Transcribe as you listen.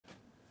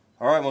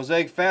All right,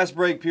 Mosaic Fast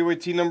Break,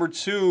 POAT number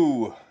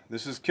 2.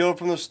 This is killed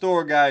from the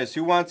store, guys.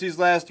 Who wants these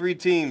last 3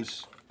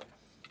 teams?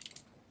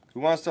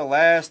 Who wants the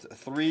last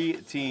 3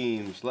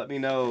 teams? Let me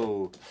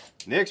know.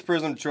 Nick's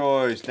Prism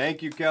Choice.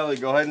 Thank you, Kelly.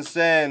 Go ahead and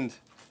send.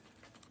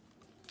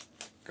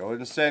 Go ahead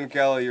and send,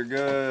 Kelly. You're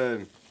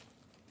good.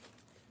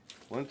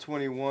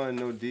 121,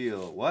 no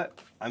deal. What?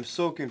 I'm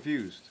so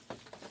confused.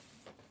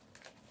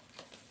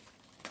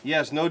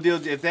 Yes, no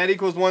deal. If that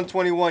equals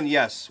 121,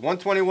 yes.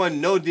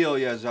 121, no deal,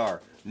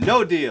 Yazar.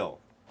 No deal.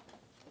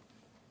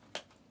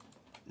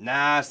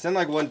 Nah, send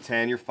like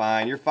 110. You're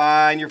fine. You're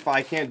fine. You're fine.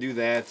 I can't do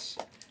that.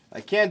 I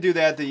can't do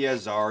that to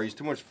Yazar. He's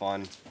too much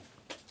fun.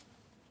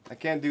 I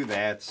can't do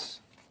that.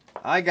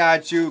 I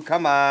got you.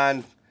 Come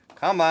on.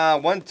 Come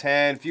on.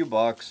 110. Few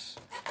bucks.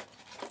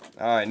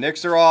 All right.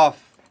 Nicks are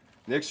off.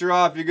 Nicks are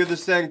off. You're good to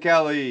send,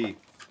 Kelly.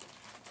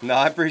 No,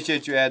 I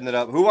appreciate you adding it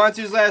up. Who wants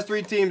these last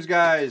 3 teams,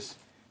 guys?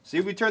 See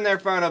if we turn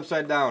that frown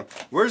upside down.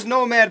 Where's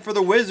Nomad for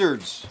the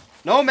Wizards?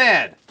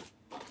 Nomad.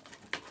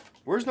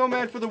 Where's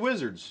Nomad for the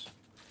Wizards?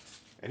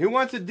 And who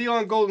wants a deal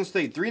on Golden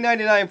State?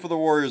 $3.99 for the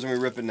Warriors, and we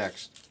rip it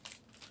next.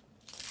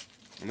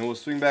 And then we'll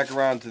swing back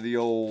around to the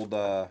old,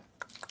 Dino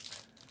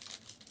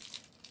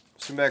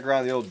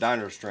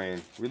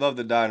Strain. We love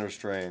the Dino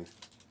Strain.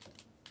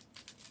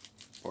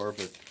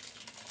 Perfect.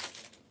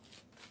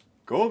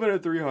 Golden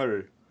at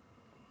 300.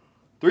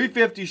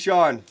 350,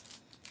 Sean.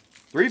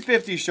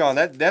 350, Sean.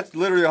 That's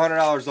literally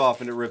 $100 off,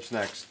 and it rips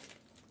next.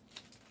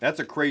 That's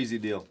a crazy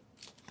deal.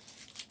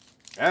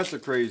 That's a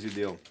crazy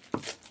deal.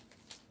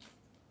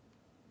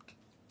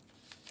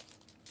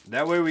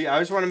 That way I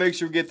just want to make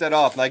sure we get that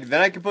off. Like, then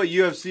I can put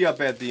UFC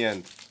up at the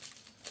end.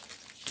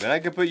 Then I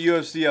can put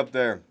UFC up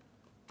there.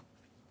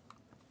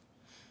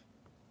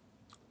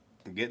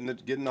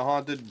 Getting the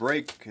haunted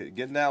break.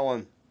 Getting that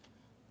one.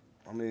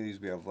 How many of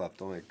these we have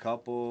left? Only a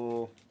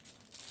couple.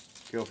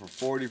 Kill for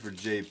 40 for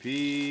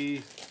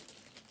JP.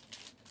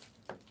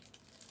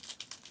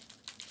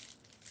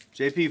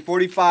 JP,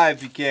 45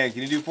 if you can.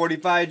 Can you do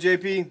 45,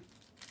 JP?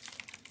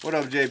 What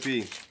up,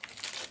 JP?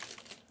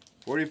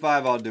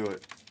 45, I'll do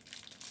it.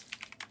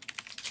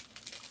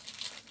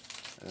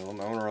 I'm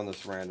going to run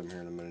this random here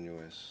in a minute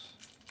anyways.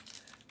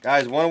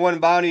 Guys, 101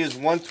 bounty is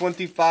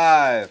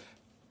 125.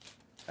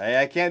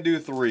 Hey, I can't do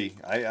 3.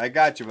 I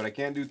got you, but I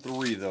can't do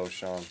 3 though,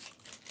 Sean.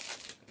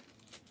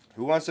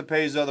 Who wants to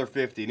pay his other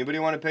 50? Anybody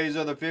want to pay his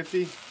other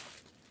 50?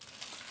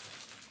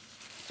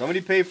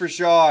 Somebody pay for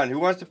Sean. Who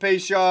wants to pay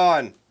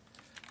Sean?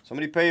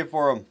 Somebody pay it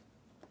for him.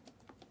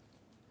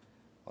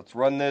 Let's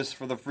run this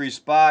for the free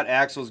spot.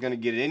 Axel's going to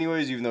get it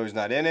anyways, even though he's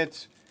not in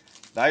it.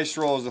 Dice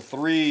roll is a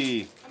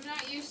 3. I'm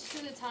not used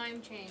to the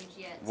time change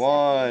yet.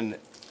 1,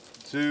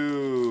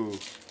 2,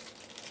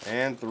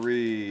 and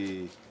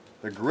 3.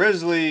 The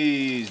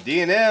Grizzlies.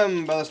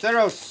 D&M.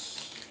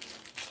 Ballesteros.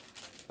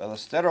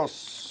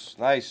 Ballesteros.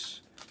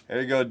 Nice.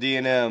 There you go,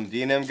 D&M.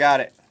 D&M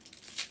got it.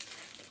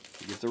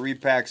 You get the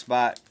repack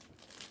spot.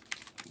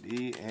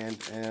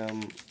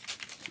 D&M.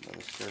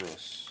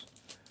 Ballesteros.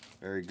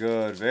 Very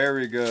good.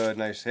 Very good.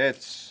 Nice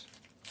hits.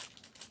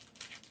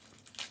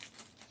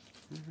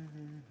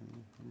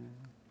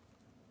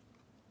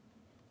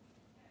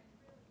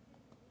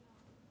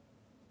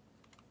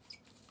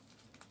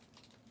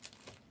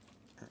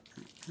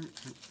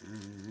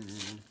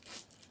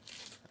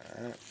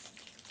 All right.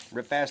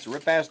 Rip faster.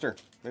 Rip faster.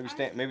 Maybe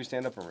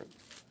stand up and rip.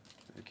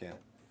 If you can.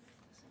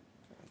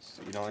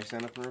 You don't like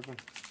stand up and ripping?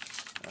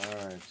 All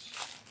right.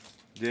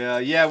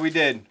 Yeah, we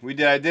did. We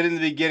did. I did it in the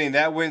beginning.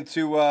 That went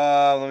to,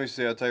 let me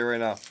see. I'll tell you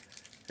right now.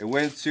 It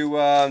went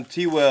to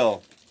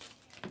T-Will.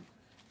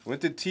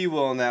 Went to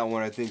T-Will on that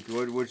one, I think,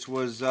 which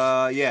was,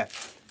 yeah.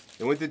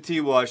 It went to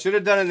T-Will. I should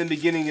have done it in the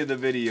beginning of the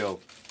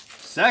video.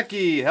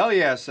 Seki. Hell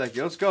yeah,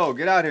 Seki. Let's go.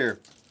 Get out here.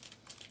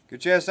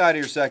 Get your ass out of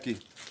here, Seki.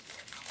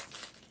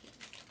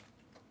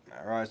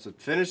 All right, so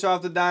finish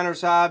off the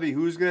Diners hobby.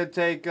 Who's going to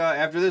take,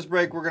 after this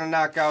break, we're going to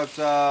knock out,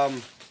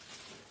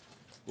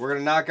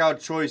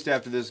 Choice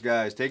after this,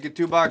 guys. Take a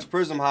 2-box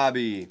Prism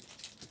hobby.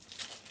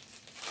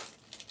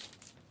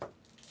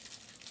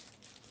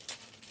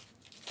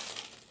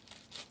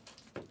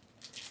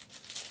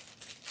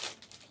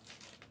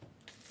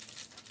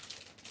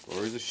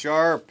 Where's the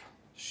Sharp?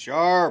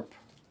 Sharp.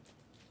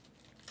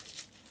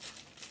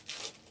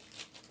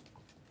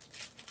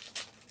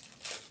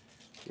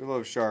 We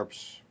love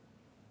Sharps.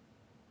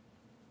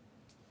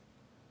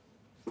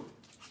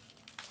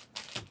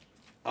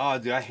 Oh,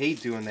 dude, I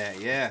hate doing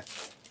that, yeah.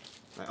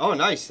 Oh,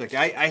 nice. Like,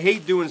 I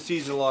hate doing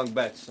season-long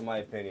bets, in my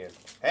opinion.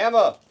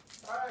 Hammer!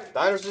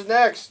 Diners is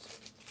next.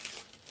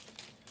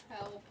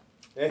 Help.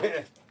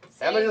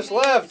 Hammer just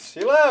left.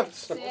 He left.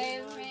 Save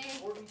me.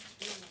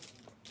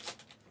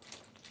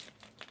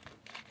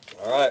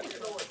 All right. It's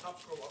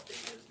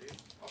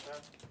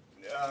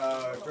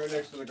right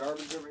next to the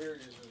garbage over here.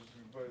 You just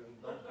put it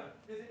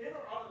in. Is it in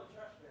or out of the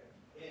trash can?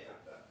 In. And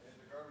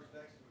the garbage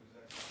next to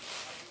it is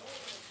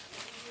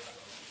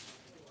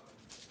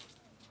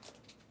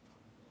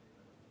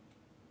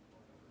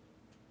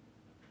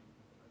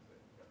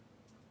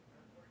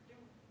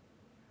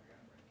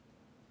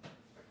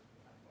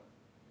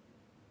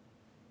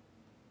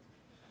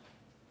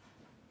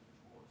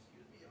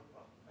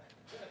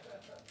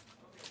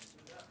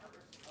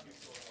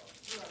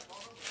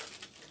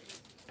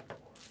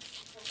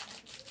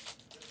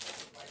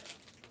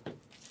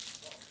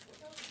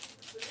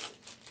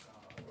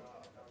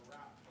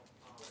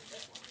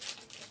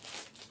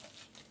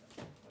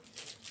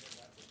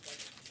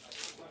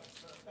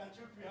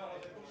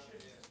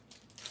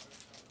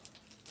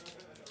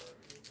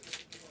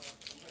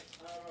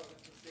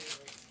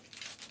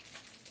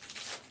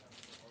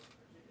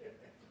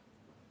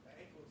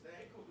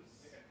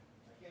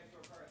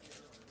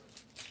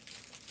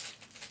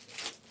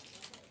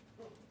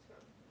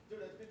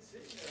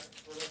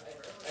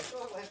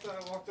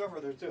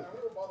there too. I'm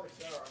gonna bother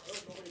Sarah.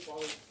 Nobody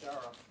bothers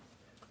Sarah.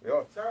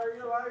 Yeah. Sarah,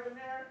 you alive in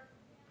there?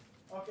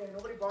 Okay,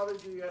 nobody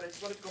bothers you yet. I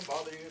just wanted to come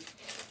bother you.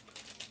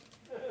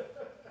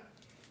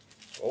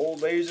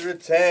 Gold laser to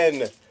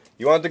 10.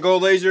 You want the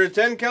gold laser to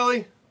 10, Kelly?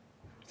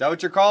 Is that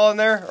what you're calling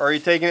there? Or are you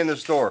taking it in the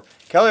store?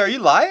 Kelly, are you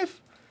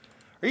live?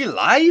 Are you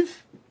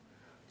live?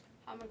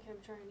 I'm trying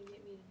to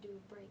get me to do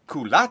a break.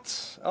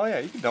 Culottes. Oh, yeah,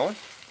 you could do one.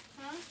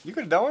 Huh? You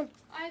could have done one.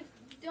 I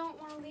don't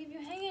want to leave you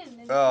hanging.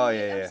 And Oh, you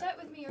yeah, get yeah. upset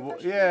with me or Well,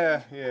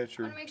 frustrated. yeah,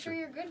 true. I want to make sure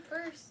you're good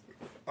first.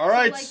 All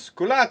right, So,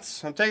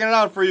 culottes. I'm taking it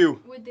out for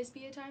you. Would this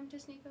be a time to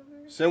sneak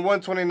over? Sim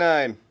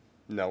 129.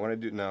 No, when I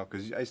do no,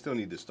 because I still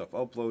need this stuff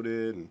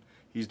uploaded, and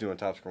he's doing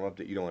top scrum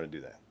update. You don't want to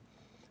do that.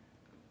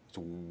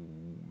 So,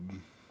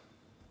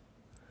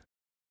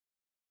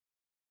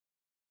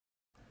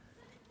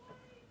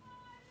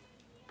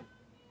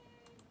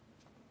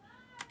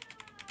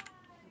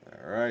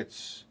 all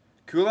right,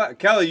 cool.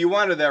 Kelly, you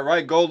wanted that,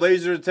 right? Gold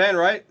laser to 10,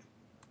 right?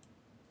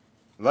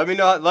 Let me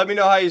know. Let me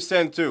know how you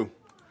send too.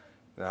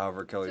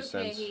 However, Kelly It's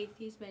okay, sends. Heath.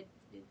 He's made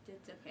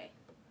it's okay.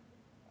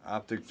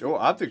 Optic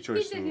choice.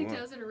 He said he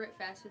tells it to rip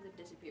faster than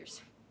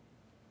disappears.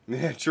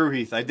 Yeah, true,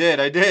 Heath. I did.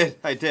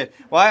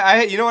 Well,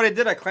 I you know what I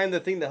did? I climbed the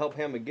thing to help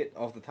him get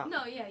off the top.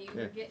 No, yeah,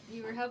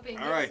 you were helping.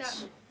 All get right.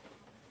 something.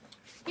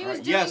 He All was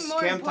right, doing yes, more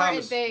Cam important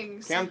Thomas.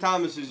 things. Cam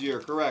Thomas is here,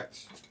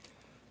 correct.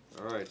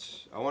 All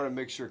right. I want to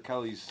make sure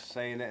Kelly's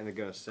saying it and they're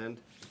going to send.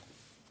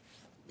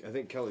 I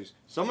think Kelly's.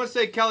 Someone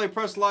say Kelly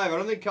press live. I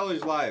don't think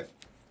Kelly's live.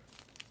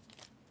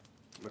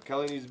 But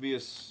Kelly needs to be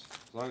as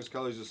long as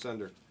Kelly's a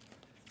sender.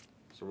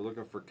 So we're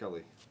looking for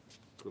Kelly.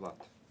 Kulat.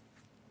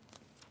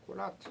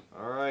 Kulat.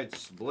 All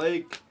right,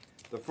 Blake.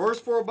 The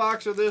first 4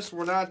 box of this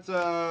we're not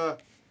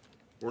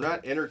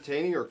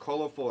entertaining or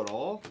colorful at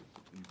all.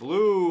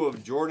 Blue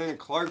of Jordan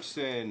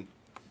Clarkson.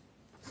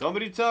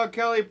 Somebody tell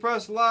Kelly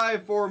press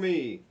live for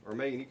me. Or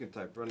Megan, you can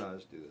type. No,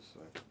 let's do this.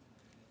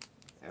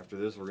 After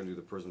this, we're going to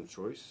do the Prism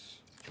Choice.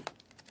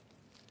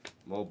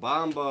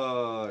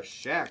 Mobamba,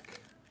 Shaq,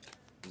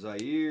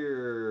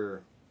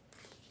 Zaire.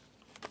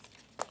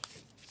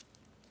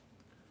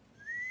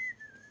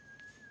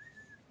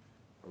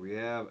 We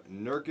have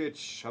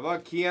Nurkic. How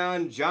about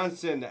Keon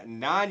Johnson,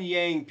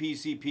 non-Yang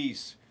PC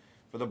piece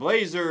for the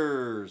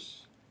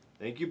Blazers.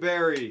 Thank you,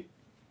 Barry.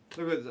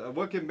 Look at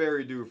what can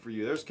Barry do for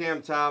you? There's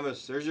Cam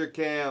Thomas. There's your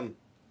Cam.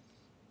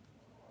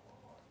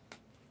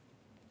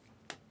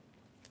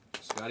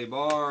 Scotty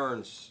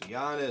Barnes,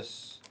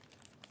 Giannis.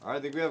 All right, I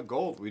think we have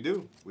gold. We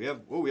do. We have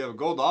a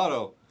gold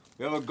auto.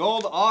 We have a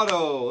gold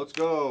auto. Let's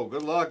go.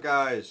 Good luck,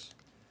 guys.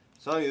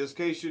 I'm telling you, this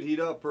case should heat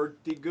up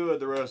pretty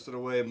good the rest of the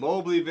way.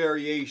 Mobley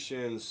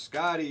variations.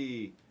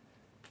 Scotty.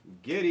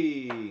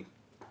 Giddy.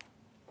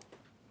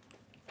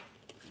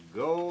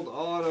 Gold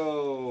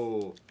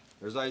auto.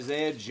 There's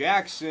Isaiah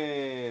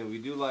Jackson. We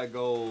do like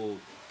gold.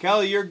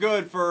 Kelly, you're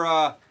good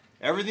for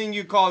everything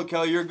you called,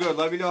 Kelly. You're good.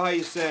 Let me know how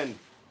you send.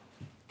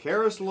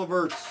 Karis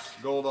LeVert's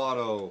gold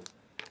auto.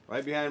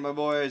 Right behind my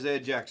boy Isaiah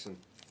Jackson.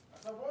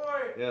 That's my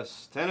boy.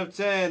 Yes, 10 of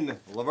 10.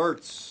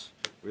 LeVert's.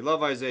 We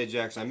love Isaiah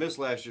Jackson. I missed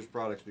last year's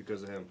products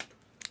because of him.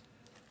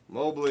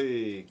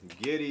 Mobley.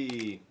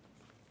 Giddy.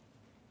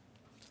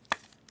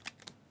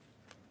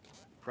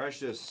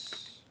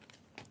 Precious.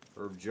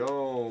 Herb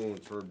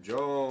Jones.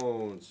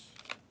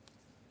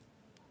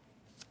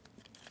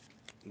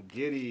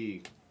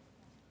 Giddy.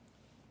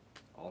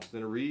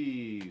 Austin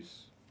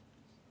Reeves.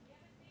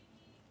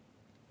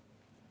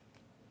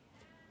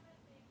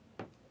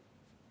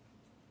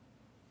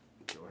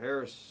 Joe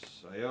Harris.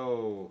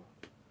 Ayo.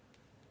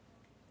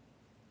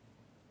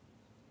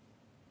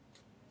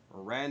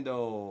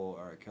 Randall.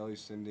 All right, Kelly,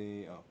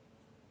 Cindy. Oh.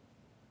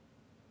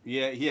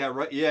 Yeah,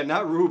 right. Yeah,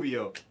 not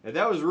Rubio. If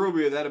that was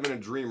Rubio, that'd have been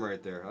a dream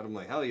right there. I'd have been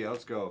like, hell yeah,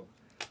 let's go.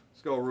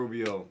 Let's go,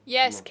 Rubio.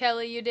 Yes,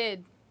 Kelly, you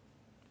did.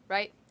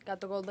 Right? Got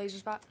the gold laser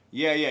spot?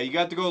 Yeah, you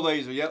got the gold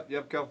laser.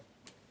 Yep, Kel.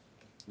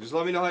 Just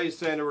let me know how you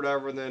send or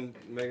whatever, and then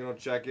Megan will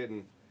check it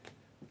and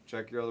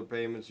check your other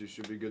payments. You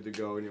should be good to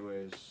go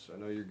anyways. I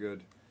know you're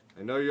good.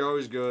 I know you're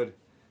always good.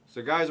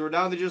 So, guys, we're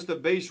down to just the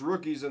base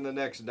rookies in the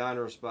next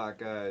diner spot,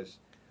 guys.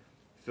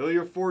 Fill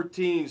your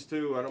 14s,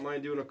 too. I don't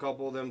mind doing a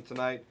couple of them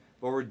tonight.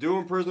 But we're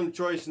doing Prism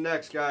Choice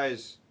next,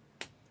 guys.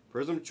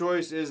 Prism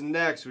Choice is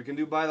next. We can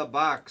do by the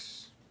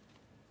box.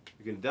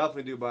 We can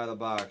definitely do by the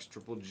box.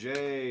 Triple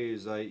J,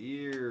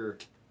 Zaire,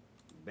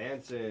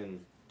 Banton,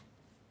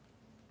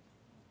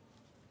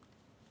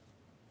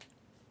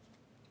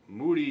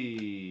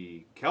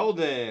 Moody,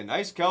 Keldon.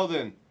 Nice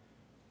Keldon.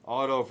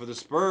 Auto for the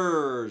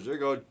Spurs. There you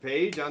go,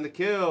 Paige on the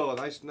kill.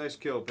 Nice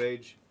kill,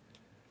 Paige.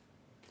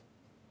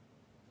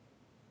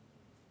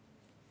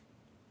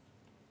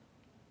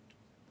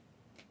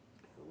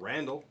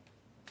 Randall,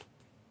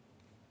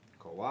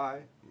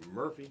 Kawhi,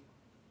 Murphy,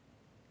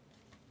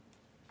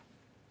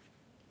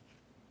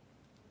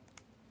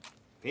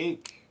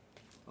 pink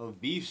of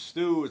beef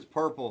stew. It's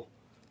purple.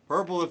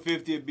 Purple of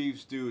 50 of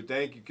beef stew.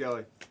 Thank you,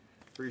 Kelly.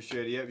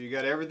 Appreciate it. Yep, you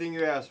got everything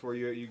you asked for.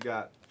 You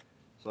got.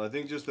 So I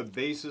think just the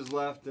bases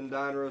left in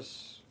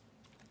Donruss.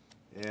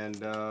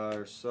 And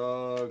our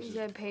Suggs. You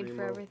got paid for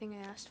Primo. everything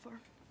I asked for.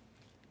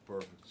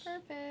 Perfect.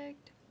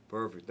 Perfect.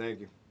 Perfect. Thank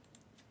you.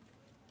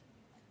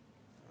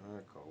 All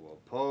right, Caldwell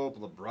Pope,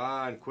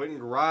 LeBron, Quentin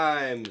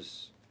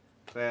Grimes.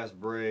 Fast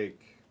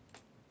break.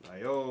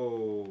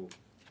 Ayo.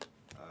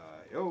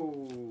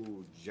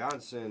 Ayo.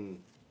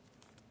 Johnson.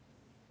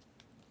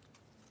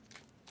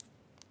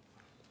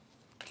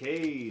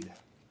 Cade.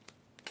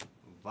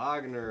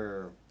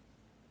 Wagner.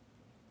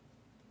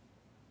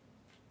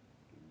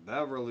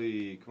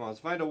 Beverly. Come on, let's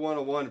find a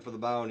 101 for the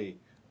bounty.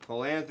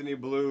 Cole Anthony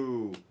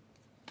Blue.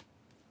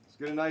 Let's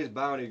get a nice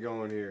bounty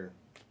going here.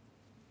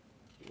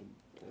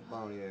 Little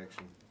bounty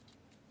action.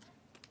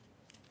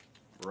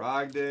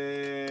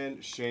 Brogdon.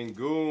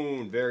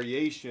 Şengün.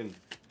 Variation.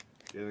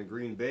 Getting a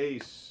green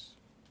base.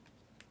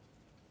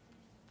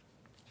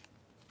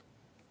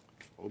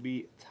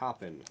 Obi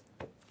Toppin.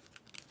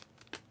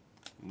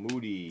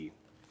 Moody.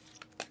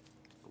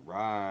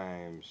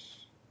 Grimes.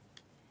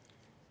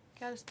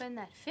 Gotta spend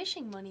that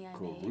fishing money I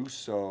made.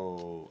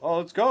 Caruso. Oh,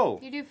 let's go.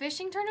 You do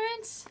fishing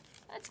tournaments?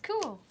 That's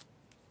cool.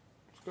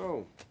 Let's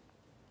go.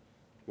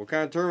 What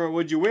kind of tournament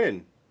would you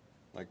win?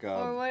 Like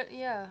Or what?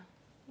 Yeah.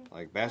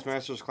 like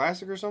Bassmasters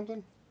Classic or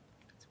something?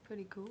 It's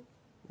pretty cool.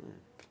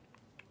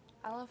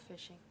 I love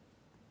fishing.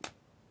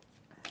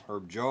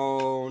 Herb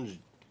Jones,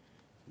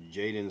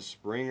 Jaden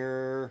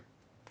Springer,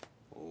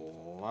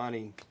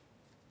 Lonnie,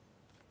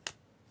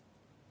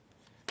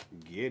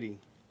 Giddy,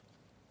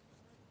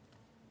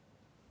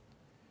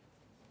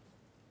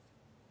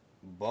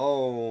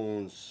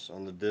 Bones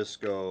on the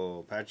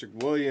disco, Patrick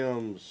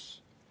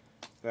Williams,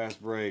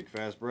 fast break,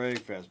 fast break,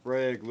 fast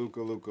break, Luka.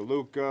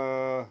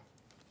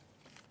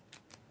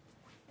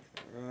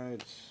 All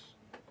right.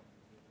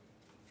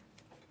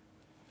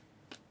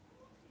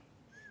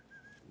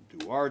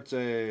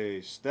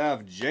 Duarte,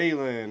 Steph,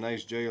 Jalen.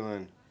 Nice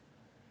Jalen.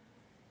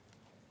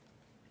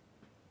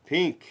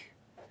 Pink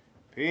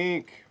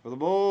for the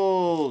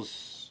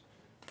Bulls.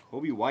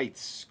 Kobe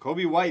Whites.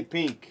 Kobe White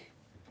pink.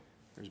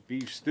 There's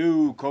beef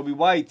stew. Kobe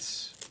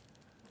Whites.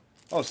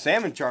 Oh,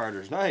 salmon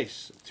charters.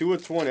 Nice. 2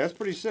 of 20. That's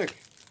pretty sick.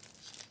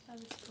 That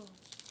was cool.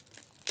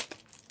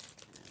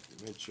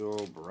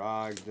 Mitchell,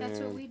 Brogdon. That's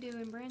what we do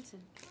in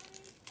Branson.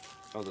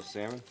 Oh, the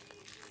salmon.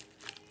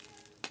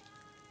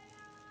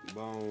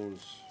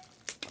 Bones.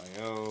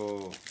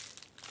 Ayo.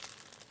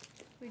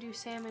 We do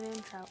salmon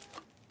and trout.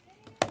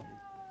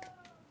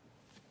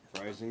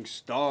 Rising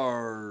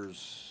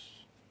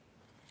Stars.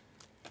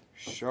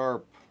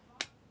 Sharp.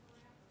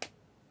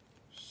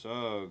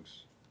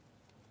 Suggs.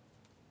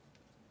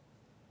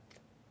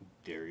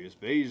 Darius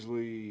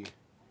Baisley.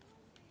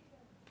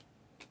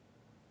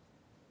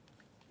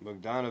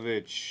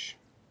 Bogdanovich.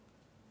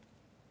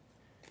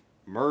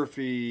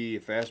 Murphy.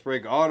 Fast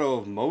break auto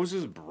of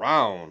Moses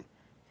Brown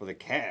for the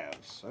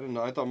Cavs. I didn't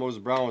know. I thought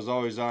Moses Brown was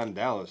always on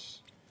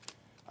Dallas.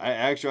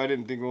 I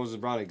didn't think Moses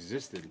Brown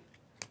existed.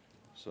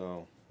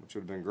 So, which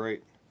would have been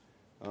great.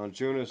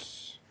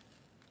 Valanciunas.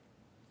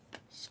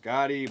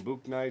 Scotty.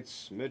 Book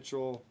Knights.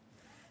 Mitchell.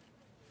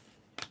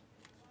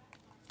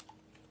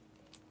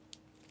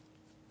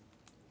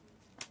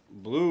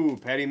 Blue.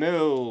 Patty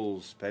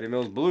Mills. Patty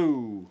Mills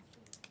blue.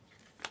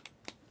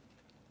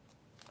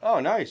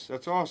 Oh, nice.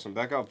 That's awesome.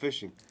 Back out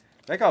fishing.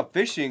 Back out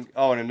fishing.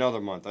 Oh, in another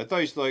month. I thought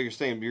you were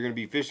saying you're going to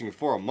be fishing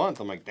for a month.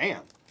 I'm like,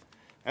 damn.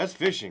 That's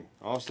fishing.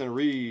 Austin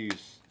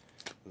Reeves.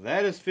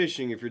 That is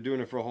fishing if you're doing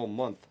it for a whole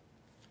month.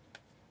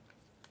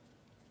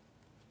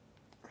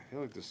 I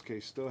feel like this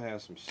case still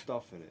has some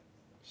stuff in it.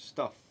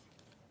 Stuff.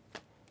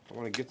 I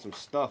want to get some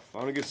stuff. I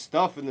want to get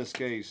stuff in this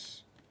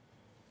case.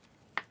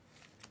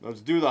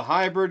 Let's do the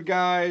hybrid,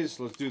 guys.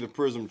 Let's do the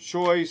Prism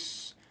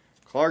Choice.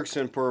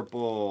 Clarkson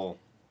purple.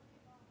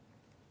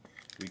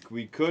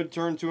 We could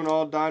turn to an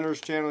all diners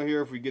channel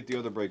here if we get the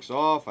other breaks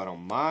off. I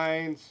don't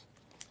mind.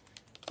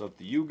 It's up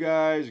to you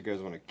guys. You guys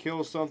want to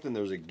kill something?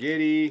 There's a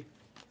Giddy.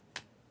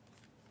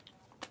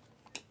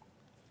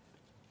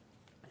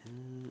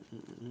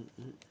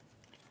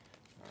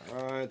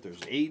 Alright,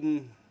 there's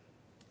Ayton.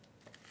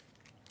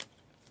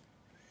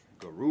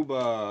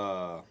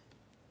 Garuba.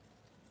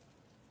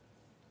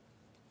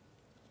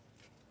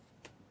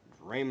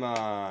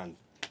 Draymond.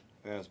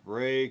 Fast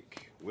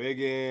break.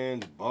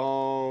 Wiggins.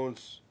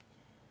 Bones.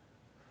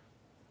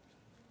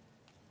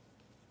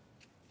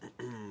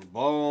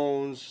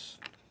 Bones.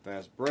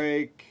 Fast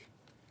break.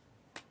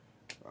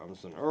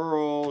 Robinson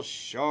Earl.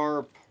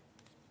 Sharp.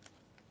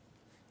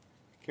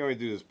 Can't wait to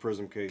do this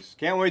prism case.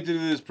 Can't wait to do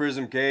this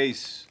prism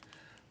case.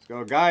 Let's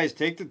go, guys.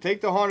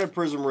 Take the haunted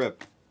prism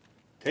rip.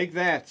 Take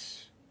that.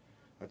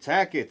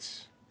 Attack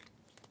it.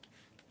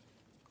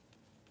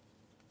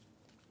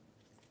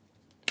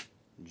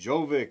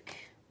 Jovic.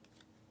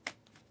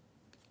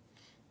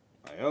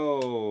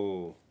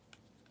 Ayo.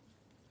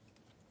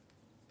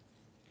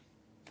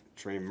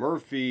 Trey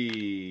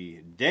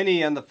Murphy.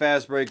 Denny on the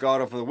fast break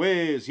auto for the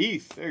Wiz.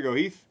 Heath. There you go,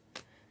 Heath.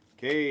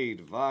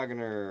 Cade.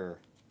 Wagner.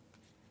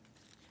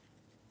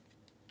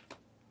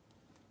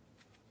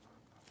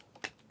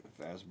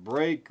 Fast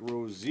break.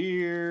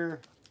 Rozier.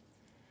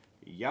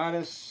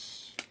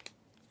 Giannis.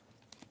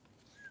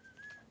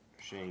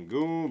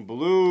 Şengün.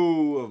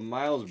 Blue of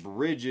Miles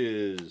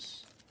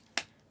Bridges.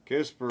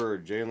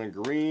 Kispert, Jalen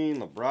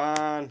Green,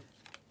 LeBron. I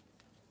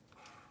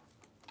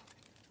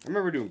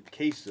remember doing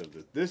cases of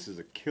this. This is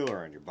a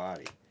killer on your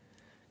body.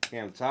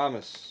 Cam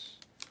Thomas,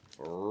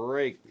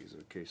 break. These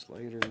are case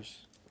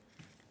laters.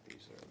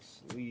 These are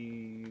the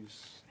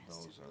sleeves.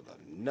 Those are the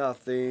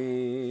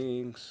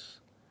nothings.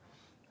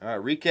 All right,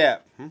 recap.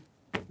 What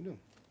are you doing?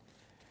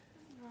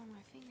 Oh,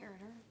 my finger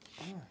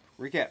hurt.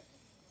 Recap.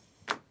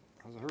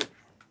 How's it hurt?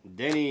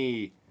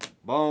 Denny,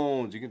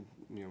 Bones. You can,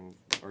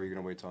 or you're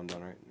gonna wait till I'm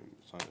done, right?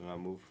 So I'll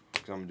move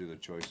because I'm gonna do the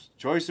choice.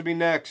 Choice to be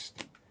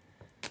next.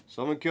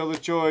 Someone kill the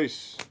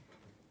choice,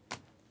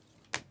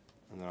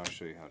 and then I'll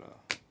show you how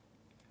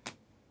to.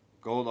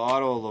 Gold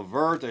auto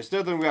Levert. I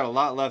still think we got a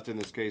lot left in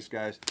this case,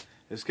 guys.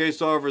 This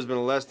case offer has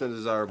been less than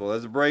desirable.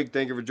 As a break,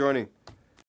 thank you for joining.